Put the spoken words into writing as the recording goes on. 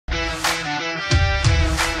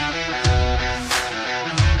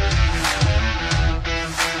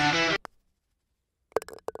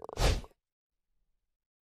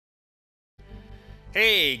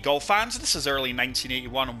Hey golf fans, this is early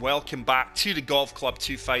 1981 and welcome back to the Golf Club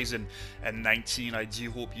 2019. I do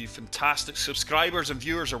hope you fantastic subscribers and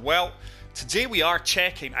viewers are well. Today we are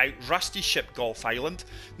checking out Rusty Ship Golf Island.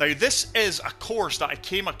 Now this is a course that I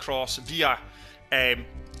came across via a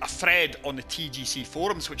thread on the TGC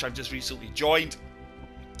forums, which I've just recently joined,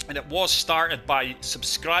 and it was started by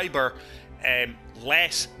subscriber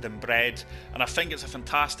Less Than Bread, and I think it's a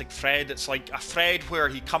fantastic thread. It's like a thread where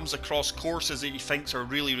he comes across courses that he thinks are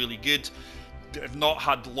really good, that have not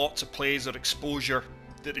had lots of plays or exposure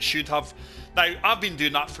that they should have. Now, I've been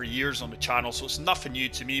doing that for years on the channel, so it's nothing new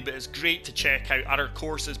to me, but it's great to check out other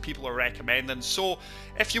courses people are recommending. So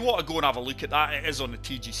if you want to go and have a look at that, it is on the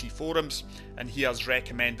TGC forums, and he has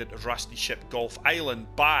recommended Rusty Ship Golf Island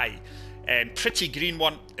by Pretty Green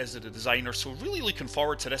One is the designer, so really looking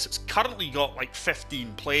forward to this. It's currently got like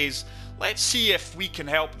 15 plays. Let's see if we can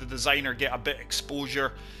help the designer get a bit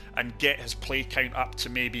exposure and get his play count up to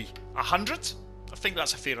maybe 100. I think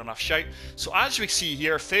that's a fair enough shout. So as we see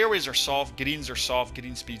here, fairways are soft, green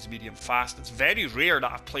speeds medium fast. It's very rare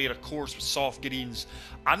that I've played a course with soft greens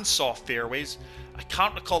and soft fairways. I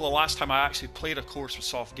can't recall the last time I actually played a course with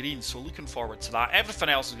soft greens, so looking forward to that. Everything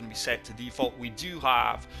else is going to be set to default. We do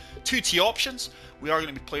have two tee options. We are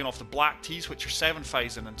going to be playing off the black tees, which are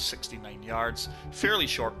 7,069 yards. Fairly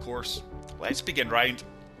short course. Let's begin round.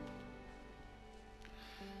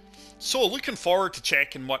 So looking forward to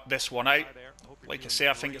checking this one out. Like I say,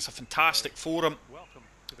 I think it's a fantastic forum,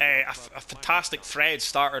 a fantastic thread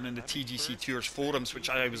started in the TGC Tours forums, which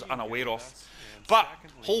I was unaware of. But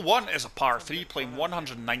hole 1 is a par 3, playing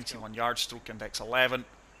 191 yards, stroke index 11.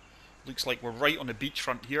 Looks like we're right on the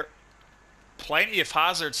beachfront here. Plenty of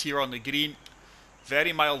hazards here on the green.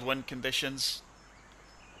 Very mild wind conditions.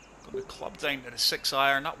 Got the club down to the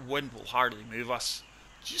 6-iron. That wind will hardly move us.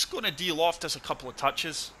 Just going to de-loft this a couple of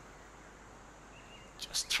touches.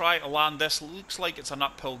 Just try to land this. Looks like it's an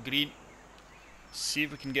uphill green. See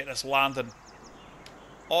if we can get this landing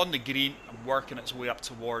on the green and working its way up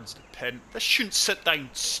towards the pin. This shouldn't sit down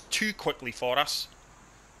too quickly for us.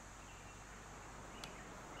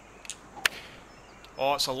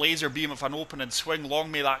 Oh, it's a laser beam of an opening swing. Long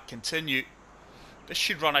may that continue. This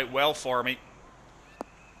should run out well for me.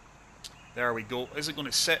 There we go. Is it going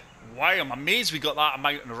to sit? Wow, I'm amazed we got that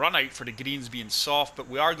amount in the run out for the greens being soft, but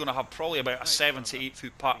we are going to have probably about a 7 to 8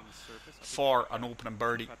 foot putt for an opening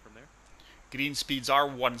birdie. Green speeds are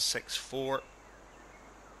 164.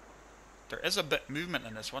 There is a bit of movement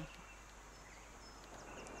in this one.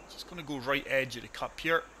 Just going to go right edge of the cup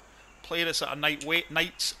here. Play this at a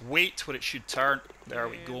night's weight where it should turn. There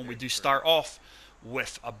we go, and we do start off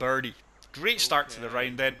with a birdie. Great start to the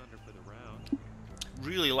round then.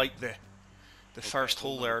 Really like the first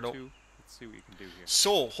hole there though.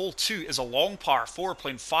 So hole 2 is a long par 4,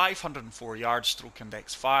 playing 504 yards, stroke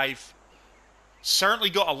index 5. Certainly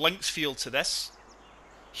got a links feel to this.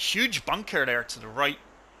 Huge bunker there to the right.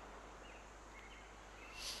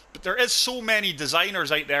 But there is so many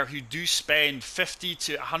designers out there who do spend 50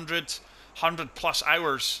 to 100 plus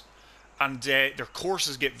hours, and their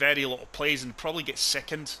courses get very little plays and probably get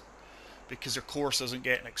sickened because their course doesn't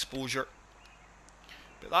get an exposure.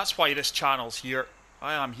 But that's why this channel's here.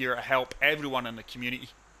 I am here to help everyone in the community.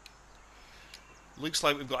 Looks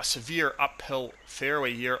like we've got a severe uphill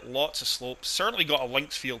fairway here. Lots of slopes. Certainly got a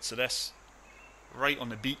links feel to this. Right on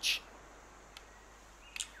the beach.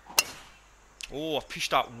 Oh, I've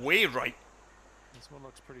pushed that way right. This one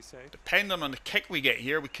looks pretty safe. Depending on the kick we get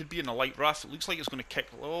here, we could be in a light rough. It looks like it's going to kick.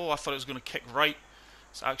 Oh, I thought it was going to kick right.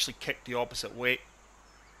 It's actually kicked the opposite way.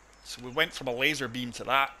 So we went from a laser beam to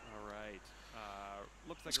that.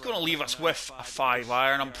 It's going to leave us with a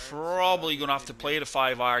 5-iron. I'm probably going to have to play the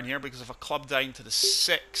 5-iron here because if I club down to the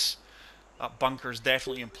 6, that bunker's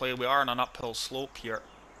definitely in play. We are on an uphill slope here.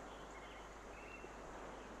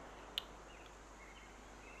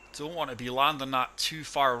 Don't want to be landing that too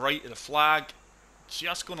far right of the flag.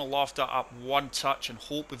 Just going to loft that up one touch and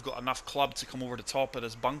hope we've got enough club to come over the top of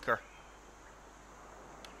this bunker.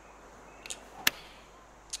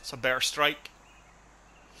 It's a better strike.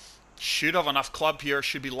 Should have enough club here.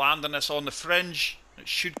 Should be landing this on the fringe. It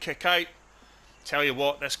should kick out. Tell you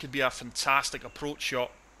what, this could be a fantastic approach shot.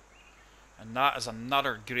 And that is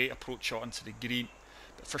another great approach shot into the green.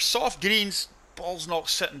 But for soft greens, ball's not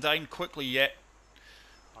sitting down quickly yet.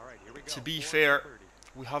 To be fair,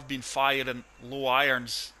 we have been firing low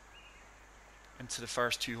irons into the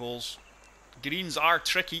first 2 holes. Greens are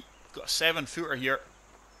tricky. Got a 7-footer here.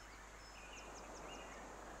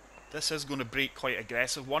 This is going to break quite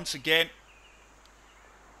aggressive. Once again,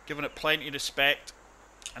 giving it plenty of respect.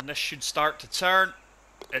 And this should start to turn.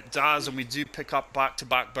 It does, and we do pick up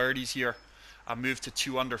back-to-back birdies here. I moved to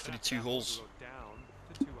 2 under for the 2 holes. Go down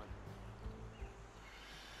to 2 under.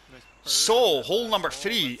 Nice So, hole bird. number Oh,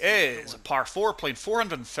 3 let's see another is a one. par 4, playing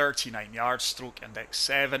 439 yards, stroke index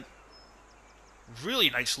 7. Really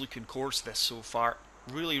nice looking course this so far.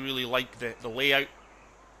 Really like the layout.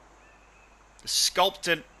 The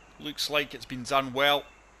sculpting looks like it's been done well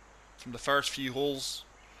from the first few holes.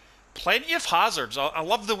 Plenty of hazards. I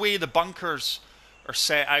love the way the bunkers are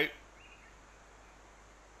set out.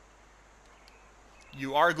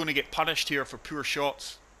 You are going to get punished here for poor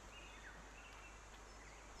shots.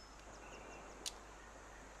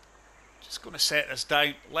 Just going to set this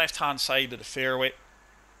down, left hand side of the fairway.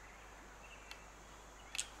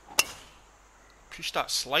 Push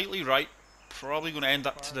that slightly right. Probably going to end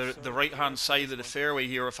up to the right hand side of the fairway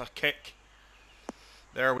here with a kick.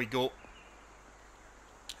 There we go.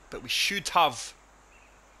 But we should have,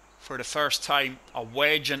 for the first time, a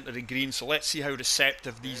wedge into the green. So let's see how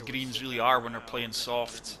receptive these greens really are when they're playing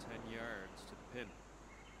soft. 10 yards to the pin.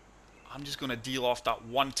 I'm just going to deal off that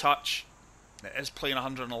one touch. It is playing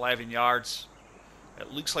 111 yards.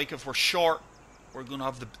 It looks like if we're short, we're going to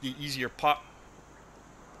have the easier putt.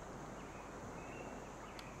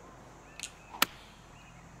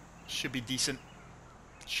 Should be decent.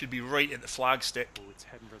 Should be right at the flagstick. Oh, it's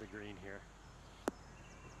heading for the green here.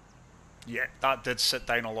 Yeah, that did sit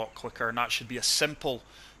down a lot quicker, and that should be a simple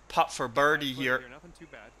putt for birdie here. Nothing too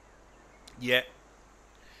bad. Yeah.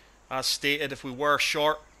 As stated, if we were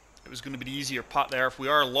short, it was going to be the easier putt there. If we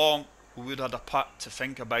are long, we would have a putt to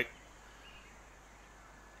think about.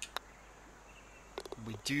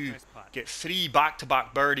 We do Nice putt. get 3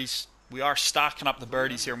 back-to-back birdies. We are stacking up the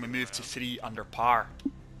birdies here, and we move to 3 under par.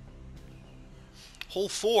 Hole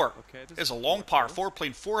 4 is a long par 4,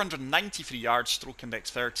 playing 493 yards, stroke index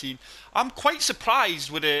 13. I'm quite surprised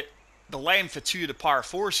with the length of 2 of the par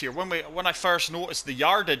 4s here. When I first noticed the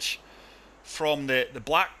yardage from the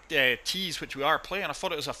black tees, which we are playing, I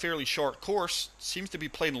thought it was a fairly short course. Seems to be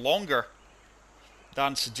playing longer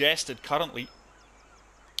than suggested currently.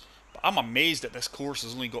 But I'm amazed that this course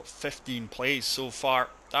has only got 15 plays so far.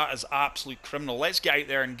 That is absolute criminal. Let's get out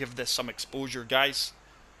there and give this some exposure, guys.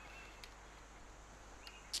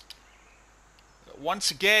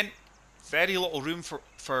 Once again, very little room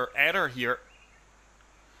for error here.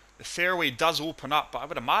 The fairway does open up, but I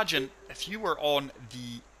would imagine if you were on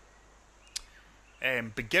the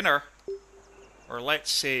beginner, or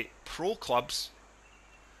let's say pro clubs,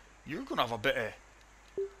 you're going to have a bit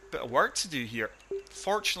of work to do here.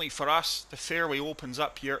 Fortunately for us, the fairway opens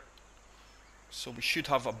up here, so we should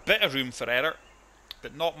have a bit of room for error,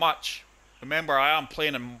 but not much. Remember, I am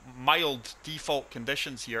playing in mild default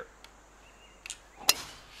conditions here.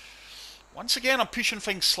 Once again, I'm pushing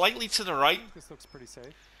things slightly to the right. This looks pretty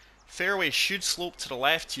safe. Fairway should slope to the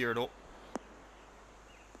left here, though.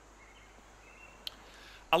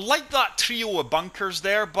 I like that trio of bunkers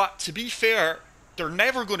there, but to be fair, they're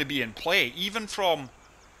never going to be in play, even from,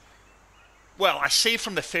 well, I say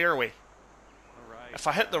from the fairway. All right. If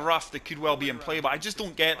I hit the rough, they could well be in play, but I just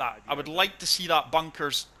don't get that. I would like to see that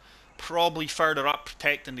bunkers probably further up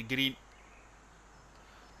protecting the green.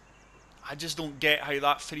 I just don't get how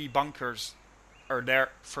that 3 bunkers are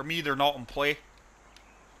there. For me, they're not in play.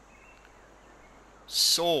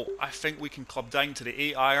 So, I think we can club down to the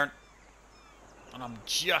 8 iron. And I'm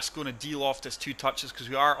just going to deal off this 2 touches because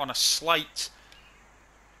we are on a slight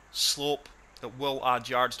slope that will add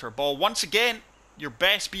yards to our ball. Once again, your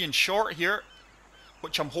best being short here,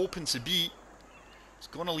 which I'm hoping to be, is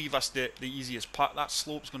going to leave us the easiest putt. That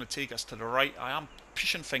slope's going to take us to the right. I am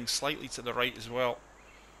pushing things slightly to the right as well.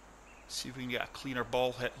 See if we can get a cleaner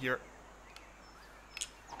ball hit here.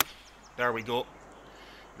 There we go.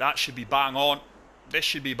 That should be bang on. This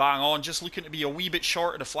should be bang on. Just looking to be a wee bit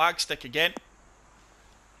short of the flagstick again.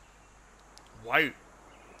 Wow.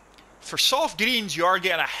 For soft greens, you are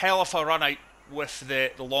getting a hell of a run out with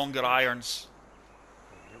the longer irons.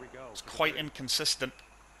 Here we go. It's quite inconsistent.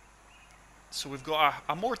 So we've got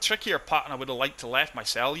a more trickier putt than I would have liked to left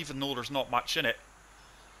myself, even though there's not much in it.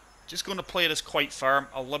 Just going to play this quite firm,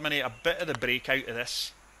 eliminate a bit of the break out of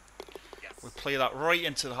this. Yes. We play that right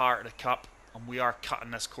into the heart of the cup, and we are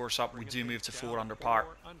cutting this course up. We do move to 4 under par.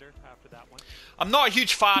 4 under after that one. I'm not a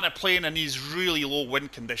huge fan of playing in these really low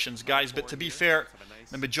wind conditions, guys, but to be fair,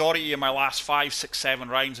 the majority of my last 5, 6, 7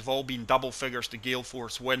 rounds have all been double figures to gale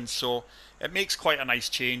force winds, so it makes quite a nice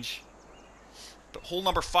change. But hole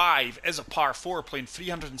number 5 is a par 4, playing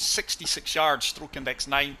 366 yards, stroke index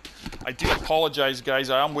 9. I do apologise, guys,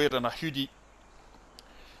 I am wearing a hoodie.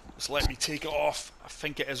 Just let me take it off. I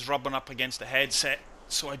think it is rubbing up against the headset,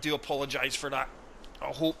 so I do apologise for that. I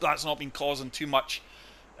hope that's not been causing too much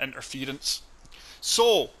interference.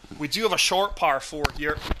 So, we do have a short par 4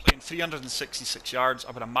 here, playing 366 yards.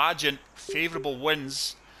 I would imagine favourable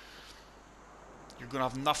winds, you're going to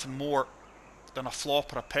have nothing more than a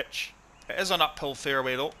flop or a pitch. It is an uphill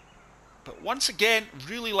fairway though. But once again,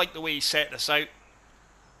 really like the way he set this out.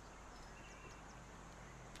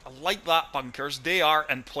 I like that bunkers. They are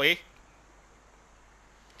in play.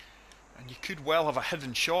 And you could well have a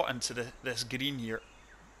hidden shot into this green here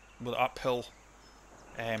with uphill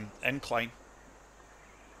incline.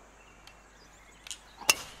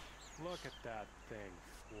 Look at that thing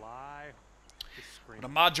fly. I'd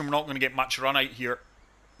imagine we're not going to get much run out here.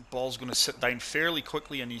 The ball's going to sit down fairly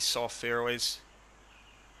quickly in these soft fairways.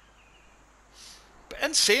 But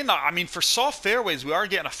in saying that, I mean, for soft fairways, we are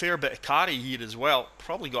getting a fair bit of carry here as well.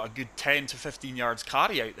 Probably got a good 10 to 15 yards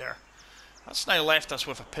carry out there. That's now left us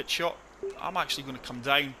with a pitch shot. I'm actually going to come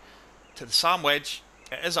down to the sand wedge.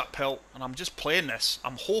 It is uphill, and I'm just playing this.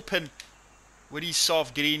 I'm hoping with these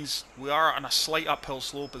soft greens, we are on a slight uphill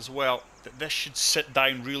slope as well, that this should sit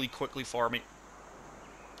down really quickly for me.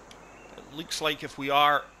 It looks like if we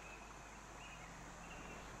are...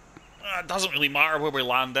 it doesn't really matter where we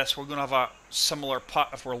land this. We're going to have a similar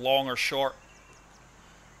putt if we're long or short.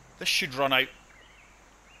 This should run out.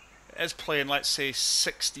 It is playing, let's say,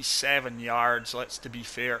 67 yards, let's to be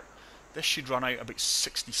fair. This should run out about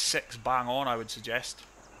 66 bang on, I would suggest.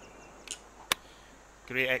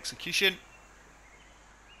 Great execution.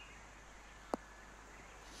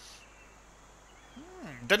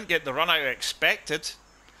 Didn't get the run out I expected.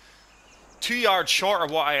 2 yards short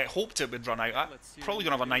of what I hoped it would run out at. Probably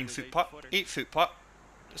going to have a 9-foot putt, 8-foot putt.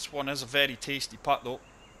 This one is a very tasty putt though.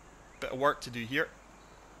 Bit of work to do here.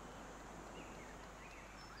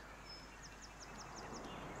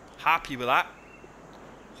 Happy with that.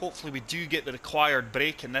 Hopefully we do get the required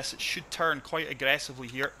break in this. It should turn quite aggressively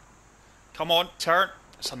here. Come on, turn.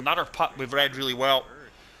 It's another putt we've read really well.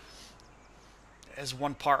 It is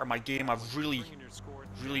one part of my game I've really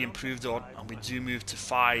improved on, and we do move to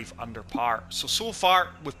 5 under par. So far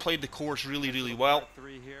we've played the course really well.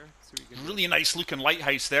 Really nice looking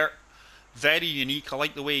lighthouse there. Very unique. I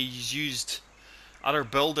like the way he's used other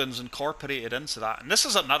buildings incorporated into that. And this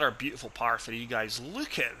is another beautiful par 3, guys.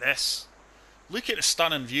 Look at this. Look at the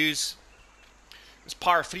stunning views. This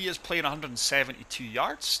par 3 is playing 172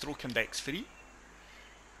 yards, stroke index 3.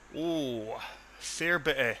 Oh, fair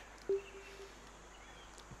bit of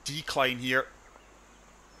decline here.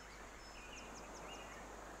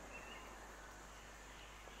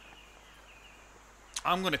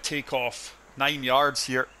 I'm going to take off 9 yards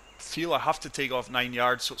here. Feel I have to take off 9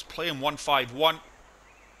 yards, so it's playing 151.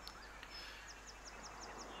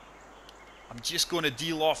 I'm just going to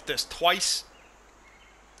deal off this twice.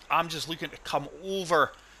 I'm just looking to come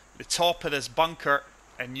over the top of this bunker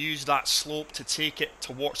and use that slope to take it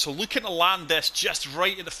towards. So looking to land this just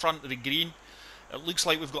right at the front of the green. It looks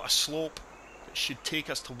like we've got a slope that should take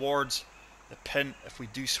us towards the pin if we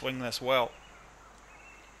do swing this well.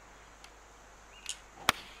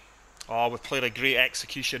 Oh, we've played a great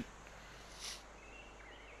execution.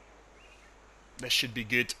 This should be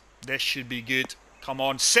good. This should be good. Come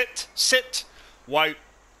on, sit, sit. Wow.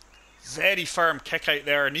 Very firm kick out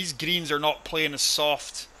there, and these greens are not playing as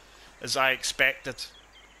soft as I expected.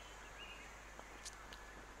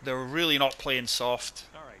 They're really not playing soft.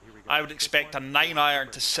 All right, here we go. I would expect a 9-iron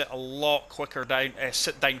to sit a lot quicker down,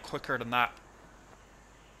 sit down quicker than that.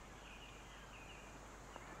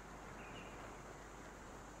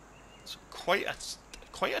 So quite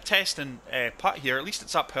a testing putt here. At least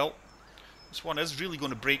it's uphill. This one is really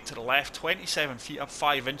going to break to the left. 27 feet up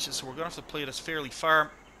 5 inches, so we're going to have to play this fairly firm.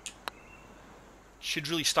 Should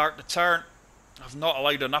really start the turn. I've not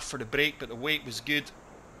allowed enough for the break, but the weight was good.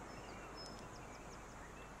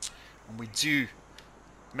 And we do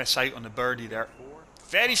miss out on the birdie there.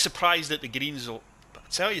 Very surprised at the greens though. But I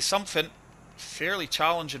tell you something, fairly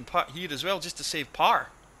challenging putt here as well, just to save par.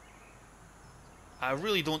 I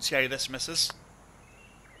really don't see how this misses.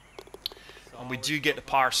 And we do get the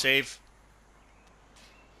par save.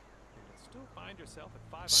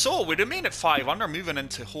 So we remain at 5 under, moving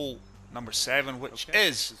into hole number 7, which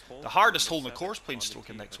is the hardest hole in the course, playing stroke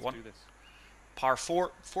index 1. Par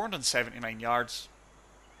 4, 479 yards.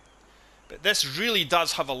 But this really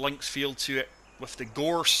does have a links feel to it, with the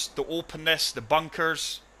gorse, the openness, the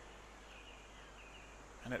bunkers.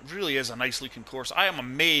 And it really is a nice looking course. I am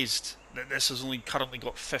amazed that this has only currently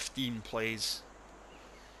got 15 plays.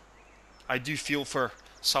 I do feel for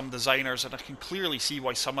some designers, and I can clearly see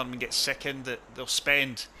why some of them get sickened that they'll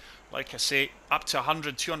spend, like I say, up to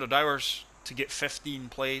 100, 200 hours to get 15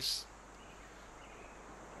 plays.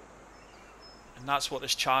 And that's what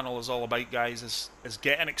this channel is all about, guys, is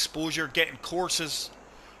getting exposure, getting courses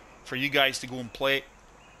for you guys to go and play.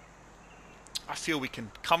 I feel we can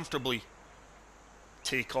comfortably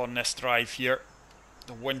take on this drive here.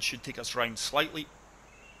 The wind should take us round slightly.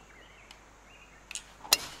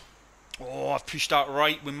 Oh, I've pushed that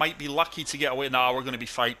right. We might be lucky to get away. Nah, we're going to be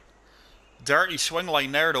fine. Dirty swing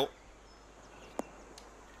line there, though.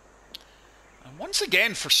 And once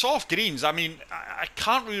again, for soft greens, I mean, I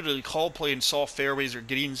can't really call playing soft fairways or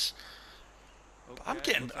greens. But I'm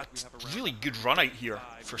getting a really good run out here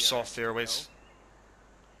for soft fairways.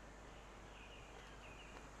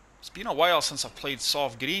 It's been a while since I've played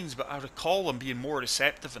soft greens, but I recall them being more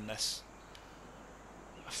receptive in this.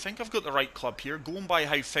 I think I've got the right club here. Going by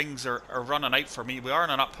how things are running out for me. We are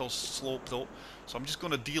on an uphill slope though, so I'm just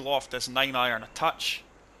going to deal off this 9-iron a touch.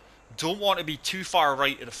 Don't want to be too far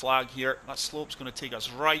right of the flag here. That slope's going to take us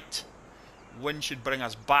right. Wind should bring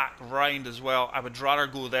us back round as well. I would rather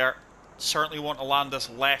go there. Certainly want to land this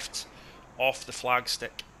left off the flag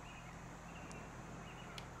stick.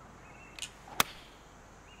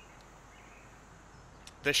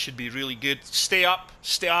 This should be really good. Stay up.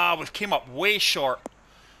 Stay. Ah, we've came up way short.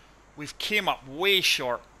 We've came up way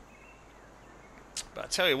short. But I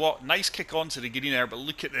tell you what, nice kick onto the green there, but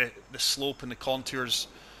look at the slope and the contours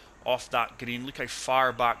off that green. Look how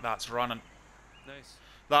far back that's running. Nice.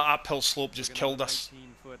 That uphill slope just killed us.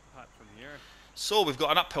 So we've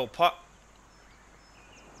got an uphill putt.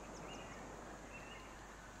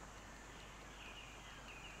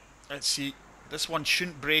 Let's see. This one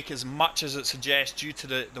shouldn't break as much as it suggests due to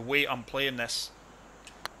the way I'm playing this.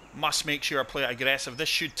 Must make sure I play it aggressive. This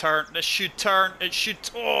should turn. This should turn. It should...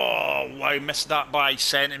 Oh, wow. Missed that by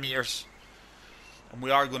centimetres. And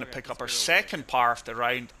we are going to pick up our second par of the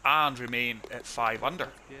round and remain at 5 under.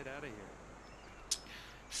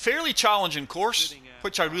 Fairly challenging course,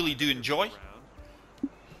 which I really do enjoy.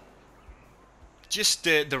 Just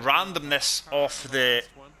the randomness of the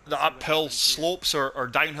uphill slopes or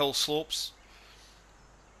downhill slopes.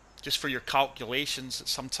 Just for your calculations,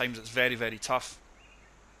 sometimes it's very, very tough.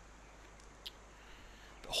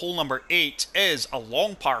 Hole number 8 is a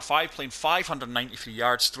long par 5, playing 593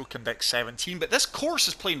 yards, stroke index 17. But this course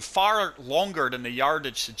is playing far longer than the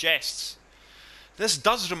yardage suggests. This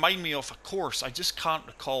does remind me of a course, I just can't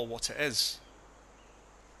recall what it is.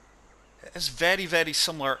 It is very, very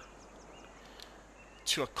similar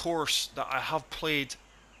to a course that I have played.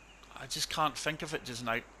 I just can't think of it just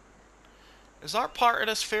now. Is that part of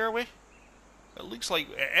this fairway? It looks like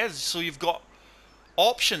it is. So you've got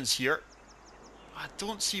options here. I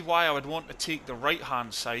don't see why I would want to take the right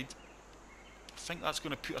hand side. I think that's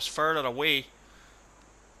going to put us further away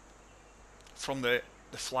from the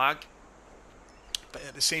flag. But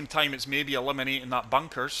at the same time, it's maybe eliminating that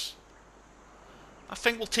bunkers. I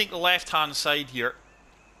think we'll take the left hand side here.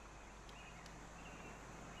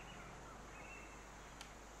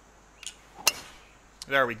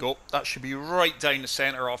 There we go. That should be right down the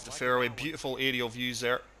centre of the fairway. Beautiful aerial views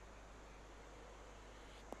there.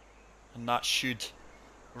 And that should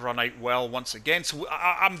run out well once again. So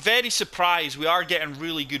I'm very surprised. We are getting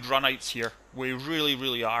really good run outs here. We really,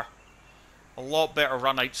 really are. A lot better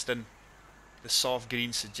run outs than the soft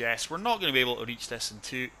green suggests. We're not going to be able to reach this in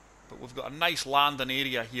 2. But we've got a nice landing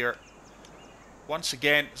area here. Once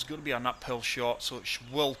again, it's going to be an uphill shot. So it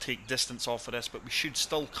will take distance off of this. But we should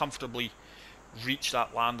still comfortably reach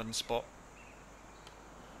that landing spot.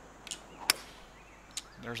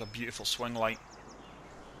 There's a beautiful swing line.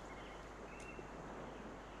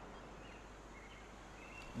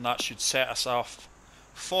 And that should set us off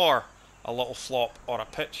for a little flop or a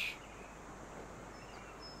pitch.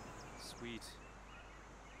 Sweet.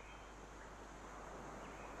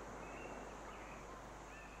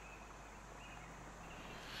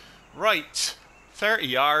 Right, 30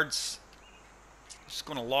 yards. Just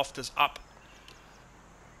going to loft us up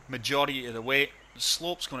majority of the way. The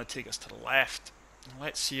slope's going to take us to the left. And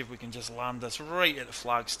let's see if we can just land this right at the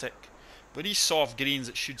flag stick. But these soft greens,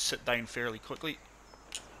 it should sit down fairly quickly.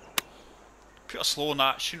 Put a slow on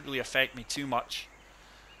that, shouldn't really affect me too much.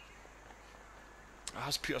 It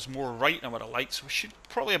has put us more right than what I like, so we should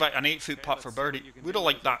probably about an 8-foot putt for birdie. Would have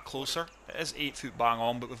liked that closer. It is 8 foot bang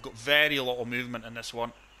on, but we've got very little movement in this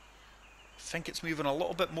one. I think it's moving a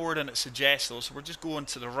little bit more than it suggests though, so we're just going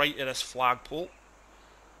to the right of this flagpole.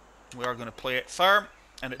 We are going to play it firm,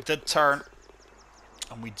 and it did turn,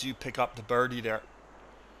 and we do pick up the birdie there.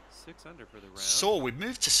 6 under for the round. So we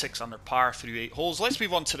moved to 6 under par through 8 holes. Let's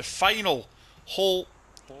move on to the final hole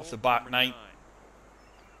of the back 9,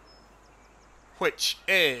 which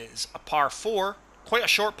is a par 4, quite a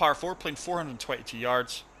short par 4, playing 422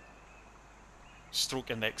 yards,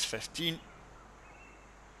 stroke index 15.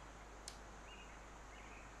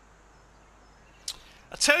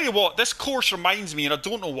 tell you what, this course reminds me, and I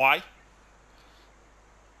don't know why,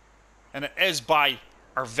 and it is by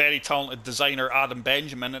our very talented designer Adam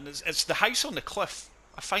Benjamin, and it's the house on the cliff.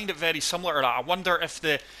 I find it very similar to that. I wonder if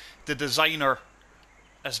the designer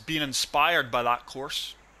has been inspired by that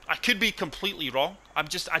course. I could be completely wrong. I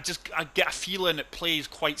get a feeling it plays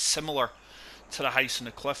quite similar to the house on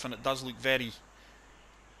the cliff, and it does look very,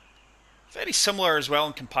 very similar as well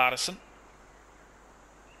in comparison.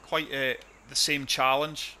 Quite the same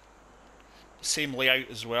challenge, the same layout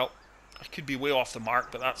as well. I could be way off the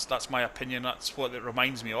mark, but that's my opinion. That's what it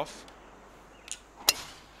reminds me of.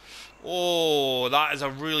 Oh, that is a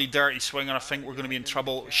really dirty swing, and I think we're going to be in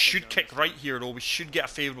trouble. We should kick right here, though. We should get a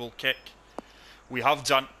favourable kick. We have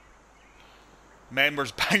done.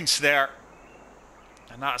 Members bounce there.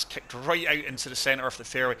 And that is kicked right out into the centre of the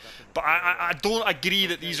fairway. But I don't agree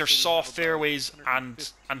that these are soft fairways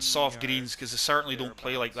and soft greens, because they certainly don't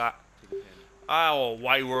play like that. Oh,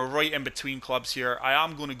 wow, we're right in between clubs here. I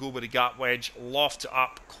am going to go with a gap wedge. Loft it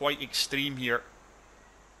up quite extreme here.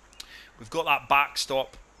 We've got that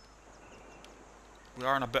backstop. We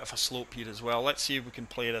are on a bit of a slope here as well. Let's see if we can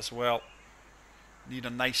play this well. Need a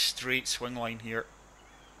nice straight swing line here.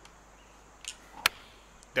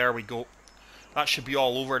 There we go. That should be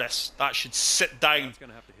all over this. That should sit down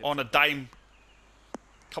on a dime.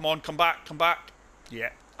 Come on, come back, come back.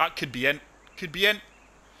 Yeah, that could be in. Could be in.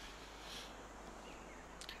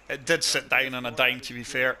 It did sit down on a dime, to be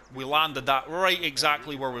fair. We landed that right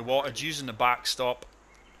exactly where we wanted, using the backstop.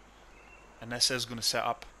 And this is going to set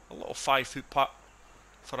up a little 5-foot putt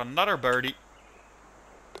for another birdie.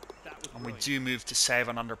 And we do move to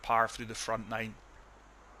 7 under par through the front 9.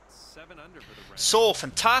 7 under for the round. So,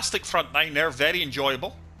 fantastic front 9 there, very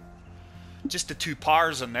enjoyable. Just the 2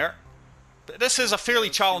 pars in there. But this is a fairly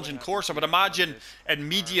challenging course. I would imagine in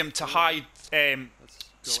medium to high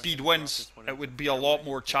speed winds, it would be a lot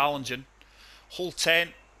more challenging. Hole 10,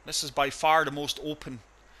 this is by far the most open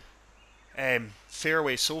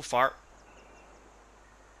fairway so far.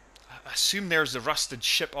 I assume there's the rusted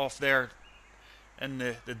ship off there in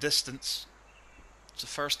the distance. It's the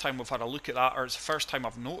first time we've had a look at that, or it's the first time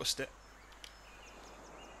I've noticed it.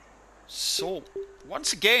 So,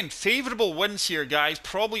 once again, favourable winds here, guys.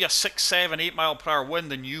 Probably a 6, 7, 8 mile per hour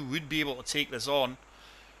wind, and you would be able to take this on.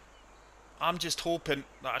 I'm just hoping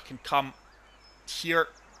that I can come here.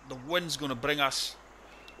 The wind's going to bring us,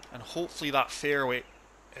 and hopefully that fairway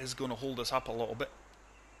is going to hold us up a little bit.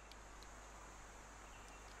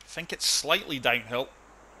 I think it's slightly downhill.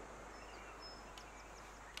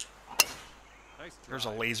 There's a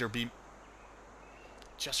laser beam.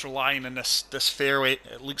 Just relying on this fairway.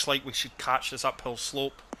 It looks like we should catch this uphill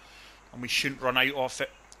slope, and we shouldn't run out of it.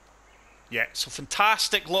 Yeah, so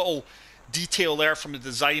fantastic little detail there from the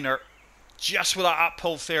designer. Just with that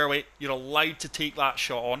uphill fairway, you're allowed to take that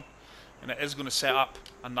shot on, and it is going to set up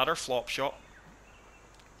another flop shot.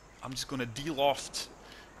 I'm just going to de-loft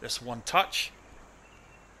this one touch.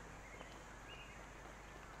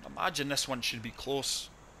 Imagine this one should be close.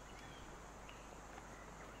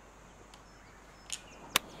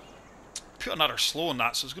 Put another slow on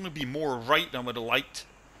that, so it's going to be more right than we'd have liked.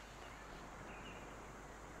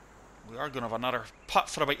 We are going to have another putt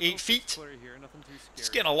for about 8 feet. It's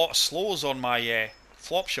getting a lot of slows on my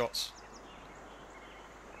flop shots.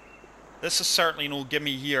 This is certainly no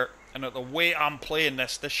gimme here, and at the way I'm playing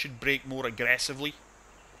this, this should break more aggressively.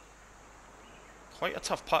 Quite a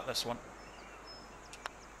tough putt, this one.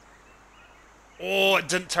 Oh, it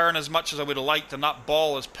didn't turn as much as I would have liked, and that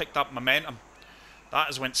ball has picked up momentum. That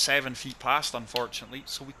has went 7 feet past, unfortunately.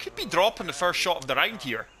 So we could be dropping the first shot of the round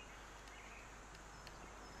here.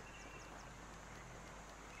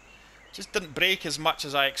 Just didn't break as much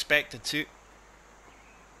as I expected to.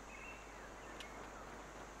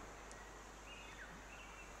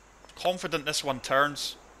 Confident this one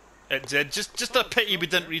turns. It did. Just a pity we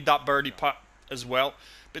didn't read that birdie putt as well.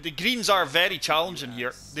 But the greens are very challenging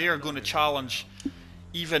here. They are going to challenge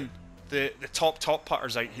even the top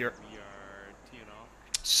putters out here.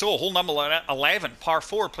 So, hole number 11, par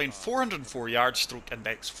 4, playing 404 yards, stroke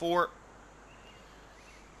index 4.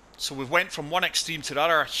 So we've went from one extreme to the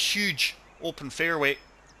other, a huge open fairway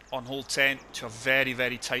on hole 10 to a very,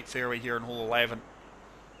 very tight fairway here on hole 11.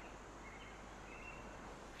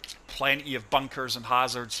 Plenty of bunkers and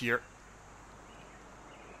hazards here.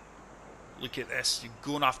 Look at this, you're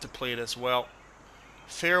going to have to play this well.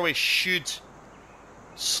 Fairway should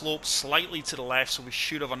slope slightly to the left, so we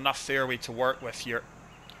should have enough fairway to work with here.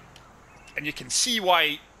 And you can see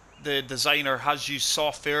why the designer has used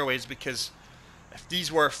soft fairways, because if these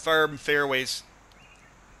were firm fairways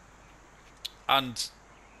and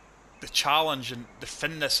the challenge and the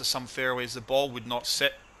thinness of some fairways, the ball would not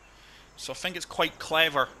sit. So I think it's quite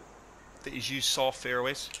clever that he's used soft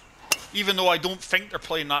fairways. Even though I don't think they're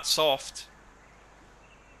playing that soft.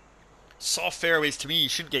 Soft fairways, to me, you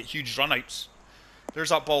shouldn't get huge runouts. There's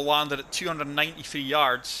that ball landed at 293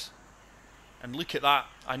 yards. And look at that.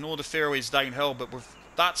 I know the fairway's downhill, but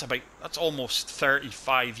that's almost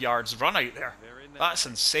 35 yards run out there. That's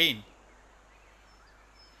insane.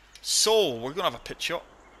 So, we're going to have a pitch shot.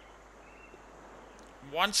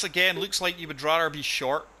 Once again, looks like you would rather be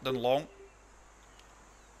short than long.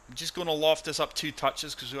 I'm just going to loft this up 2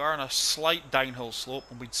 touches because we are on a slight downhill slope.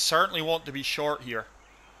 And we'd certainly want to be short here.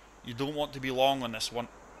 You don't want to be long on this one.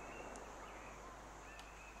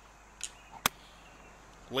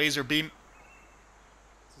 Laser beam.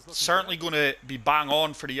 Certainly going to be bang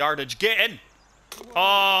on for the yardage. Get in!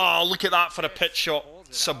 Oh, look at that for a pitch shot.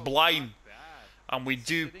 Sublime. And we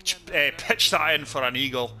do pitch that in for an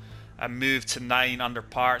eagle and move to 9 under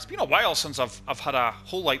par. It's been a while since I've had a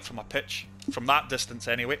hole out from a pitch. From that distance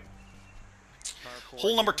anyway.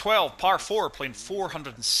 Hole number 12, par 4, playing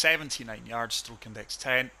 479 yards, stroke index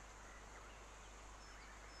 10.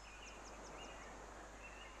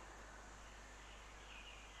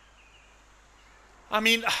 I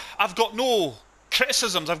mean, I've got no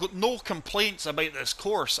criticisms, I've got no complaints about this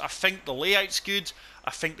course. I think the layout's good. I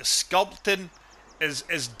think the sculpting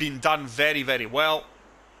is being done very, very well.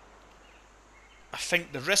 I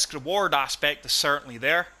think the risk-reward aspect is certainly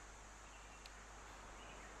there.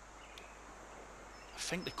 I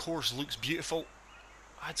think the course looks beautiful.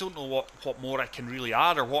 I don't know what more I can really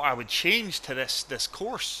add or what I would change to this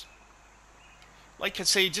course. Like I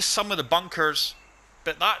say, just some of the bunkers.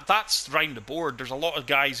 But that's round the board. There's a lot of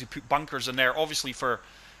guys who put bunkers in there, obviously for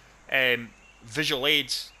visual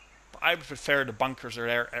aids. But I would prefer the bunkers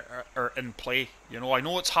are in play. You know, I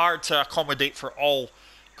know it's hard to accommodate for all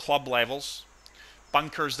club levels.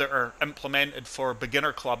 Bunkers that are implemented for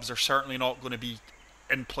beginner clubs are certainly not going to be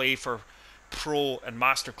in play for pro and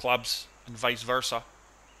master clubs, and vice versa.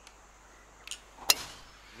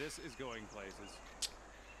 This is going places.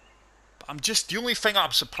 But the only thing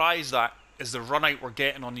I'm surprised at is the run out we're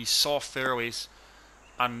getting on these soft fairways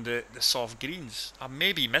and the soft greens. I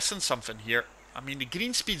may be missing something here. I mean, the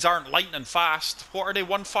green speeds aren't lightning fast. What are they,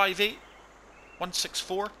 158?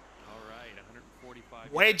 164? All right,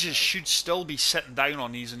 145. Wedges should still be sitting down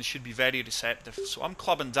on these and they should be very receptive. So I'm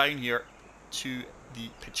clubbing down here to the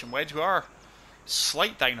pitch and wedge. We are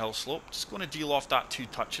slight downhill slope. Just going to de-loft that 2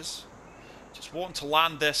 touches. Just wanting to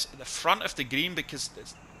land this at the front of the green because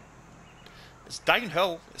it's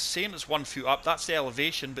downhill. It's same as 1 foot up. That's the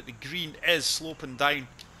elevation, but the green is sloping down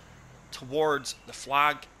towards the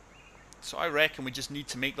flag. So I reckon we just need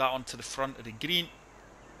to make that onto the front of the green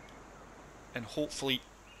and hopefully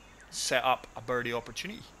set up a birdie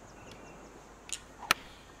opportunity.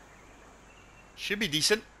 Should be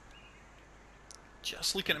decent.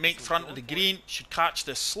 Just looking to make front of the green. Should catch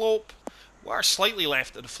this slope. We're slightly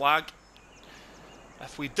left of the flag.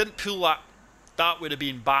 If we didn't pull that, that would have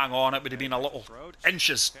been bang on. It would have been a little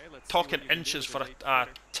inches. Talking inches for a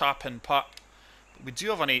tap-in putt. But we do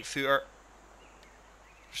have an 8-footer.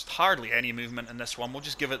 There's hardly any movement in this one. We'll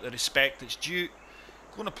just give it the respect it's due.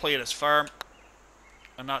 Going to play this firm.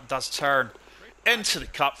 And that does turn into the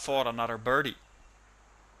cup for another birdie.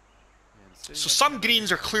 So some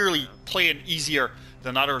greens are clearly playing easier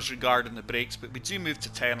than others regarding the breaks, but we do move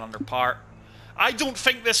to 10 under par. I don't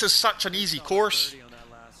think this is such an easy course.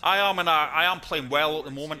 I am playing well at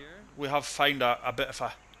the moment. We have found a bit of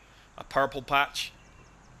a purple patch.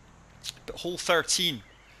 But hole 13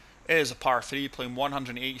 is a par 3, playing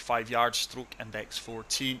 185 yards, stroke index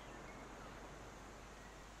 14.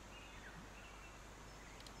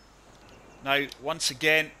 Now, once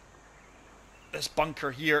again, this bunker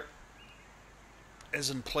here is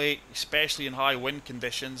in play, especially in high wind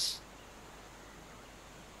conditions.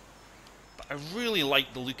 But I really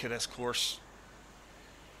like the look of this course.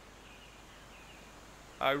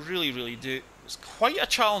 I really, really do. It's quite a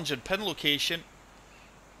challenging pin location.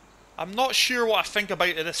 I'm not sure what I think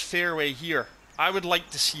about this fairway here. I would like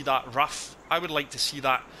to see that rough. I would like to see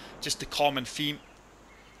that just the common theme.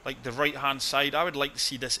 Like the right hand side. I would like to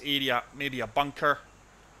see this area maybe a bunker.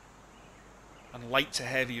 And light to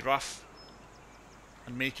heavy rough.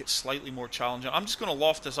 And make it slightly more challenging. I'm just going to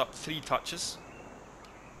loft this up 3 touches.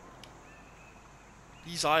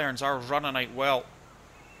 These irons are running out well.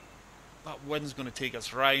 That wind's going to take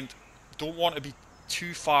us round. Don't want to be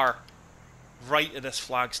too far right of this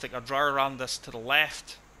flagstick. I'd rather run this to the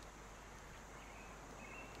left.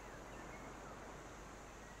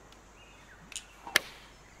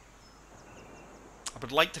 A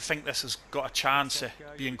would like to think this has got a chance of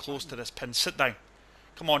being close to this pin. Sit down.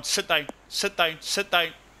 Come on, sit down. Sit down. Sit down.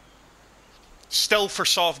 Still for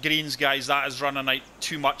soft greens, guys. That is running out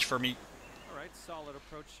too much for me. Alright, solid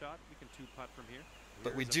approach shot. We can 2-putt from here.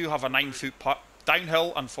 But we do have a 9-foot putt.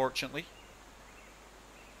 Downhill, unfortunately.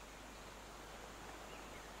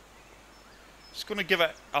 Just going to give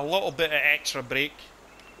it a little bit of extra break.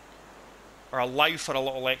 Or allow for a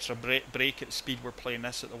little extra break at the speed we're playing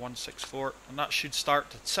this at the 164. And that should start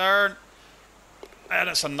to turn. And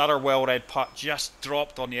it's another well-read putt. Just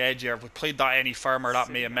dropped on the edge here. If we played that any firmer, that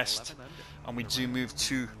may have missed. And we do move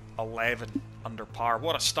to 11 under par.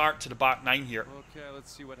 What a start to the back nine here. Okay,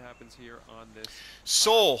 let's see what happens here on this.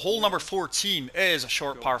 So, hole number 14 is a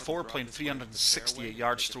short par 4, playing 368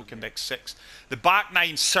 yards, stroke index 6. The back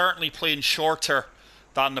nine certainly playing shorter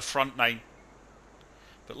than the front nine.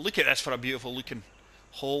 But look at this for a beautiful looking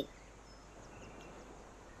hole.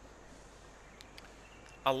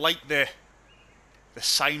 I like the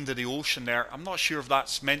sound of the ocean there. I'm not sure if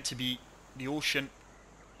that's meant to be the ocean.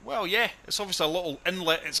 Well, yeah, it's obviously a little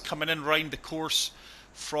inlet. It's coming in round the course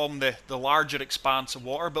from the larger expanse of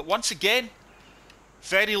water. But once again,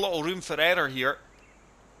 very little room for error here.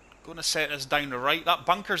 Going to set this down the right. That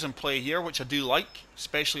bunker's in play here, which I do like,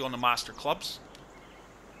 especially on the master clubs.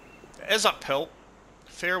 It is uphill.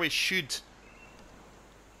 Fairway should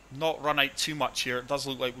not run out too much here. It does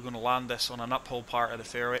look like we're going to land this on an uphill part of the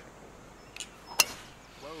fairway.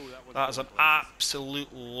 That is an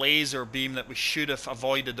absolute laser beam that we should have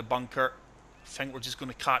avoided the bunker. I think we're just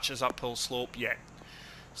going to catch this uphill slope. Yeah,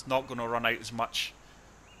 it's not going to run out as much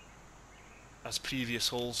as previous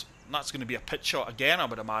holes. And that's going to be a pitch shot again, I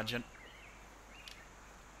would imagine.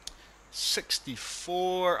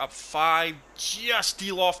 64 up 5, just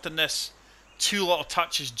de-lofting this. 2 little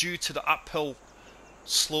touches due to the uphill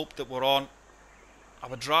slope that we're on. I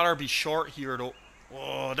would rather be short here though.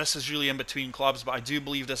 Oh, this is really in between clubs, but I do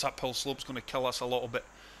believe this uphill slope is going to kill us a little bit.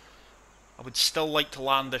 I would still like to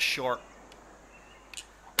land this short.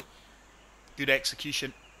 Good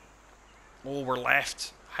execution. Oh, we're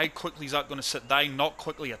left. How quickly is that going to sit down? Not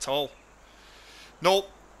quickly at all. Nope.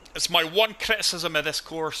 It's my one criticism of this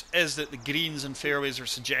course is that the greens and fairways are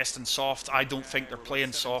suggesting soft. I don't think they're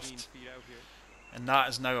playing soft. And that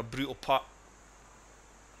is now a brutal putt.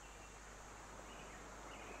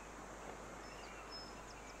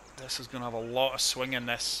 This is going to have a lot of swing in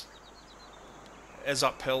this. It is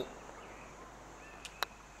uphill.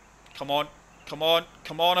 Come on. Come on.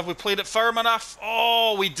 Come on. Have we played it firm enough?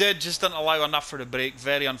 Oh, we did. Just didn't allow enough for the break.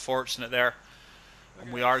 Very unfortunate there.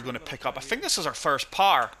 And we are going to pick up. I think this is our first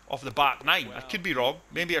par of the back nine. I could be wrong.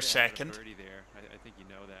 Maybe our second. I think you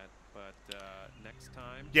know that. But next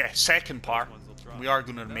time. Yeah, second par. We are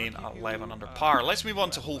going to remain at 11 under par. Let's move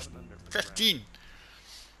on to hole 15.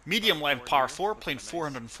 Medium length par 4, playing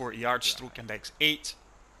 440 yards, stroke index 8.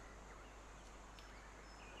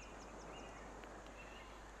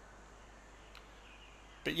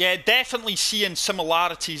 But yeah, definitely seeing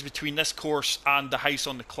similarities between this course and the house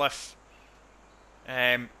on the cliff.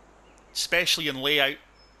 Especially in layout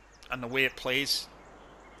and the way it plays.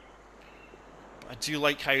 I do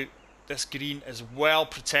like how this green is well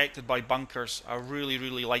protected by bunkers. I really,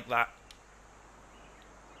 really like that.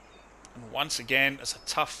 And once again, it's a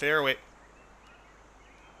tough fairway.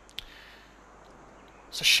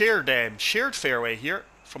 It's a shared fairway here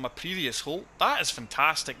from a previous hole. That is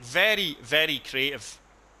fantastic. Very, very creative.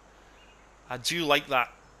 I do like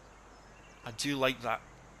that. I do like that.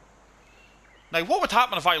 Now, what would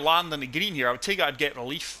happen if I land on the green here? I would take it I'd get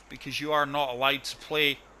relief because you are not allowed to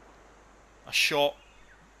play a shot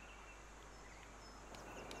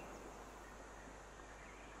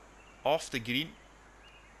off the green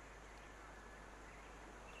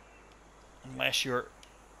unless you're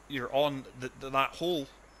on that hole,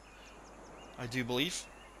 I do believe.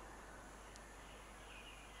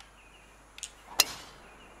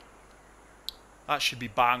 That should be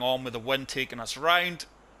bang on with the wind taking us round.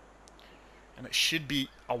 And it should be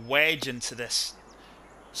a wedge into this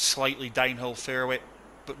slightly downhill fairway.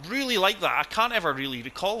 But really like that. I can't ever really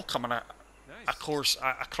recall coming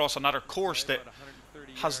across another course that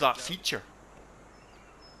has that feature.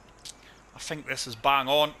 I think this is bang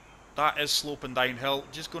on. That is sloping downhill.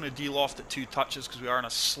 Just going to de-loft at 2 touches because we are on a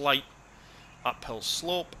slight uphill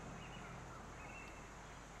slope.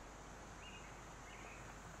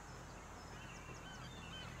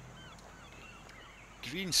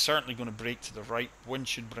 Green's certainly going to break to the right. Wind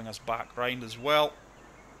should bring us back round as well.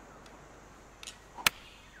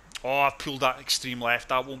 Oh, I've pulled that extreme left.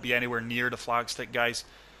 That won't be anywhere near the flagstick, guys.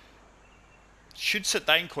 Should sit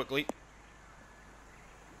down quickly.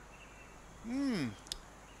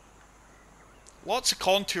 Lots of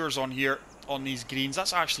contours on here, on these greens.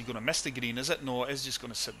 That's actually going to miss the green, is it? No, it is just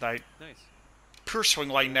going to sit down. Nice. Poor swing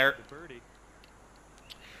line there. The birdie.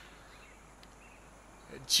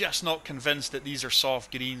 Just not convinced that these are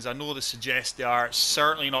soft greens. I know they suggest they are. It's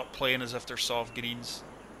certainly not playing as if they're soft greens.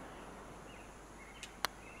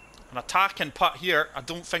 An attacking putt here. I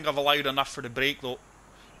don't think I've allowed enough for the break though.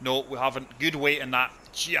 No, we haven't. Good weight in that.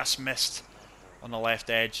 Just missed on the left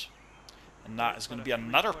edge. And that is going to be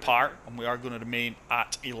another par, and we are going to remain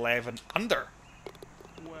at 11 under.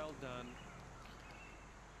 Well done.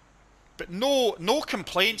 But no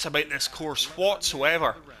complaints about this course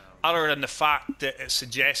whatsoever, other than the fact that it's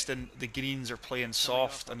suggesting the greens are playing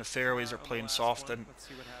soft and the fairways are playing soft. And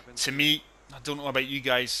to me, I don't know about you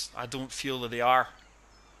guys, I don't feel that they are.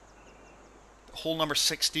 Hole number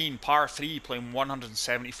 16, par 3, playing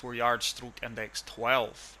 174 yards, stroke index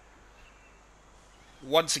 12.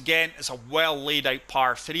 Once again, it's a well laid out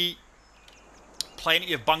par 3.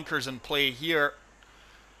 Plenty of bunkers in play here.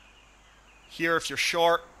 Here if you're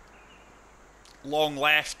short, long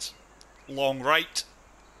left, long right.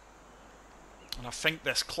 And I think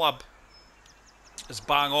this club is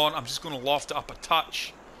bang on. I'm just going to loft it up a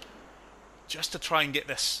touch just to try and get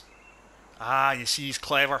this. Ah, you see, he's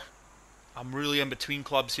clever. I'm really in between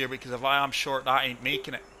clubs here, because if I am short, that ain't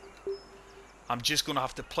making it. I'm just going to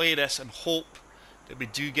have to play this and hope that we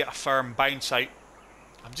do get a firm bounce out.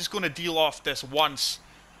 I'm just going to deal off this once,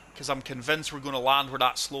 because I'm convinced we're going to land where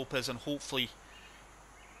that slope is, and hopefully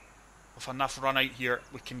with enough run out here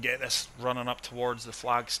we can get this running up towards the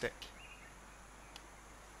flagstick.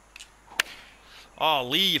 Oh,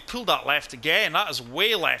 Lee, you've pulled that left again. That is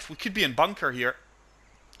way left. We could be in bunker here.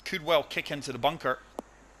 Could well kick into the bunker.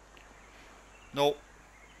 No,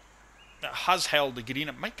 it has held the green.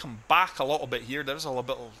 It might come back a little bit here. There's a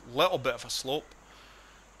little bit of a slope.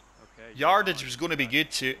 Okay, Yardage was going to be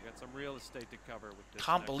good too. got some real estate to cover with this.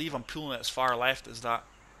 Can't believe I'm pulling it as far left as that.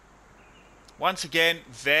 Once again,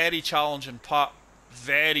 very challenging putt.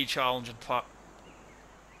 Very challenging putt.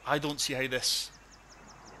 I don't see how this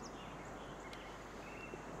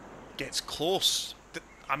gets close.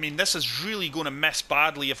 I mean, this is really going to miss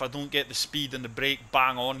badly if I don't get the speed and the break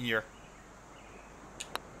bang on here.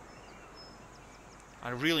 I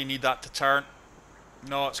really need that to turn.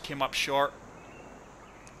 No, it's came up short.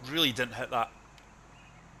 Really didn't hit that.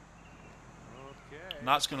 Okay, And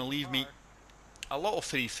that's going to leave me a little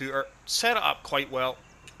 3-footer. Set it up quite well.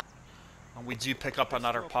 And we do pick up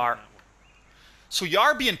another par. So you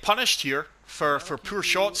are being punished here for poor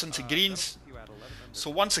shots into greens. So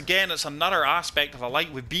once again, it's another aspect of a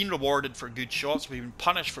light. We've been rewarded for good shots. We've been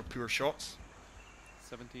punished for poor shots.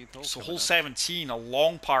 17th hole. So hole 17, a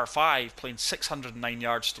long par 5, playing 609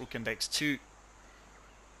 yards, stroke index 2.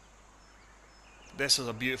 This is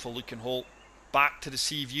a beautiful looking hole. Back to the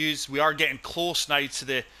sea views. We are getting close now to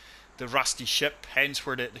the Rusty Ship, hence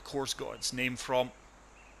where the course got its name from.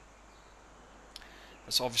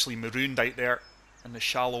 It's obviously marooned out there in the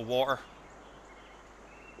shallow water.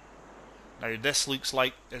 Now this looks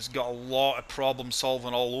like it's got a lot of problem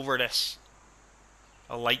solving all over this.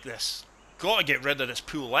 I like this. Got to get rid of this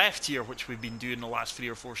pool left here, which we've been doing the last 3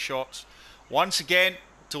 or 4 shots. Once again,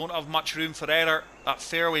 don't have much room for error. That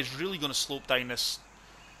fairway is really going to slope down this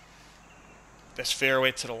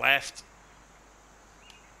fairway to the left.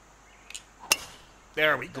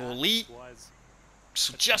 There we go, Lee.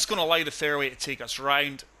 So just going to allow the fairway to take us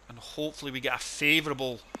round, and hopefully we get a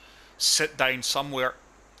favourable sit down somewhere.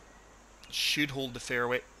 Should hold the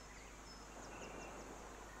fairway.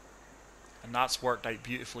 And that's worked out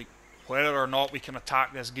beautifully. Whether or not we can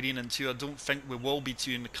attack this green in 2, I don't think we will be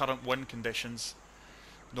 2 in the current wind conditions.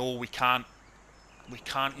 No, we can't. We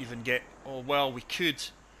can't even get... Oh, well, we could.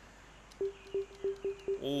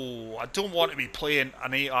 Oh, I don't want to be playing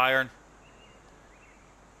an 8 iron.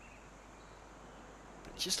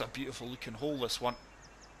 But just a beautiful looking hole, this one.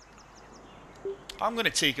 I'm going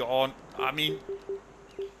to take it on. I mean,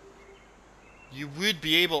 you would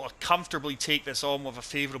be able to comfortably take this on with a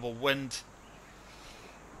favourable wind.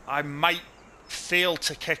 I might fail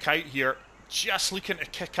to kick out here. Just looking to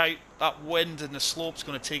kick out. That wind and the slope's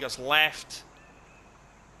going to take us left.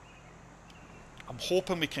 I'm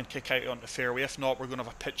hoping we can kick out onto the fairway. If not, we're going to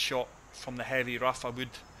have a pitch shot from the heavy rough, I would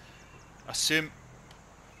assume.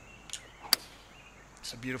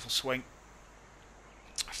 It's a beautiful swing.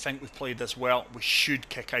 I think we've played this well. We should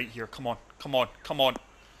kick out here. Come on, come on, come on.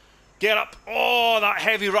 Get up. Oh, that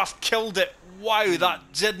heavy rough killed it. Wow,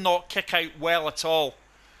 that did not kick out well at all.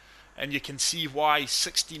 And you can see why,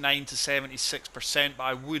 69 to 76%, but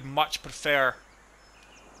I would much prefer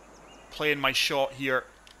playing my shot here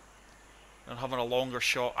than having a longer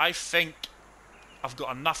shot. I think I've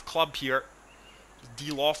got enough club here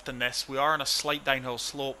de-lofting this. We are on a slight downhill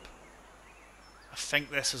slope. I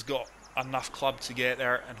think this has got enough club to get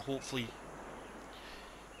there and hopefully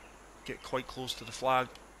get quite close to the flag.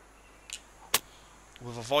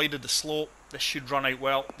 We've avoided the slope. This should run out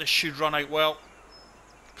well. This should run out well.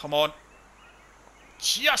 Come on.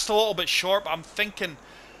 Just a little bit short, but I'm thinking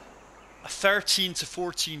a 13 to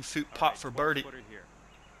 14 foot putt for birdie.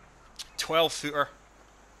 12 footer.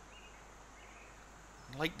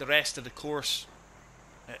 Like the rest of the course,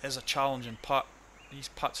 it is a challenging putt. These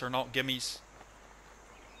putts are not gimmies.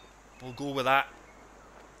 We'll go with that.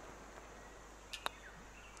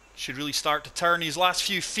 Should really start to turn these last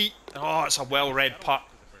few feet. Oh, it's a well-read putt.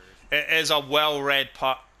 It is a well-read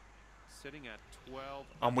putt. Sitting at 12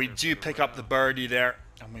 and we do pick up the birdie there,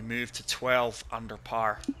 and we move to 12 under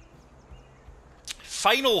par.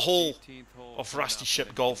 Final hole of Rusty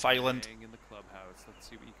Ship Golf Island.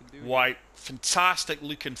 Wow, fantastic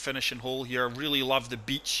looking finishing hole here. Really love the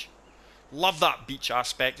beach. Love that beach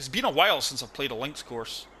aspect. It's been a while since I've played a links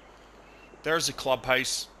course. There's the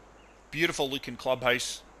clubhouse. Beautiful looking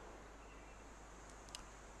clubhouse.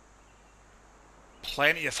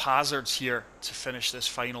 Plenty of hazards here to finish this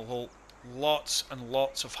final hole. Lots and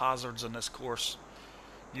lots of hazards in this course.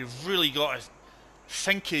 You've really got to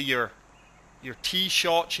think of your tee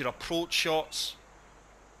shots, your approach shots.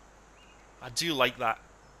 I do like that.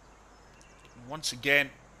 Once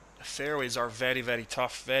again, the fairways are very, very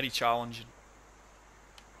tough, very challenging.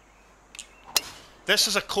 This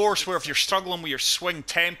is a course where if you're struggling with your swing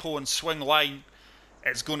tempo and swing line,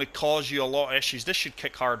 it's going to cause you a lot of issues. This should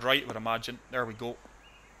kick hard right, I would imagine. There we go.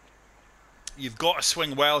 You've got to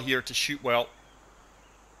swing well here to shoot well.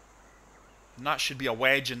 And that should be a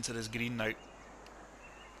wedge into this green now.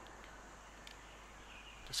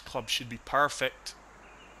 This club should be perfect.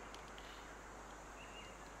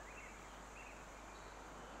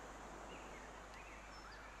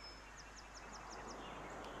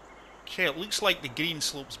 Okay, it looks like the green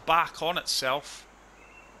slopes back on itself.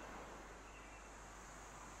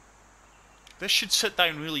 This should sit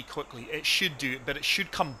down really quickly. It should do it, but it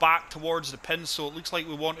should come back towards the pin, so it looks like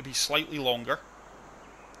we want to be slightly longer.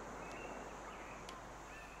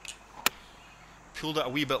 Pulled it a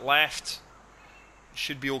wee bit left. It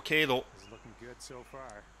should be okay though. It's looking good so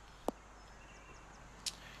far.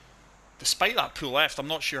 Despite that pull left, I'm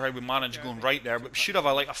not sure how we managed going right there, but we should have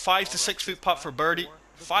like a 5 to 6 foot putt for birdie.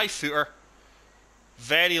 5 footer.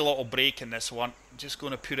 Very little break in this one. Just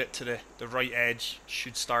going to put it to the right edge.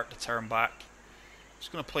 Should start to turn back.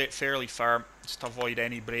 Just going to play it fairly firm, just to avoid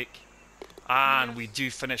any break. And we do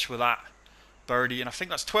finish with that birdie. And I think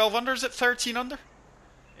that's 12 under. Is it 13 under?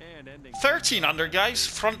 13 under, guys.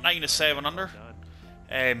 Front 9 is 7 under.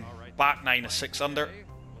 Back 9 is 6 under.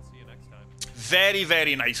 Very,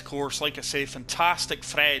 very nice course. Like I say, fantastic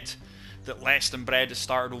thread that Leston Bread has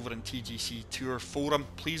started over in TGC Tour Forum.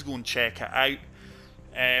 Please go and check it out.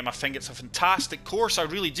 I think it's a fantastic course. I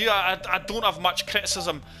really do. I don't have much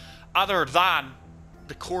criticism other than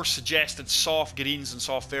the course suggested soft greens and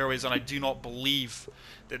soft fairways, and I do not believe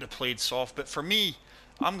that they played soft. But for me,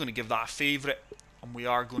 I'm going to give that a favourite, and we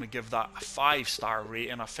are going to give that a 5-star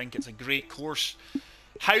rating. I think it's a great course.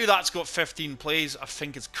 How that's got 15 plays, I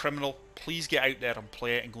think it's criminal. Please get out there and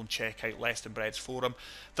play it and go and check out Leston Bread's forum.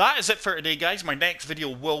 That is it for today, guys. My next video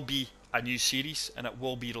will be a new series, and it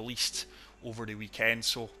will be released over the weekend,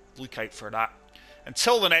 so look out for that.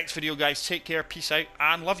 Until the next video, guys, take care, peace out,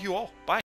 and love you all. Bye.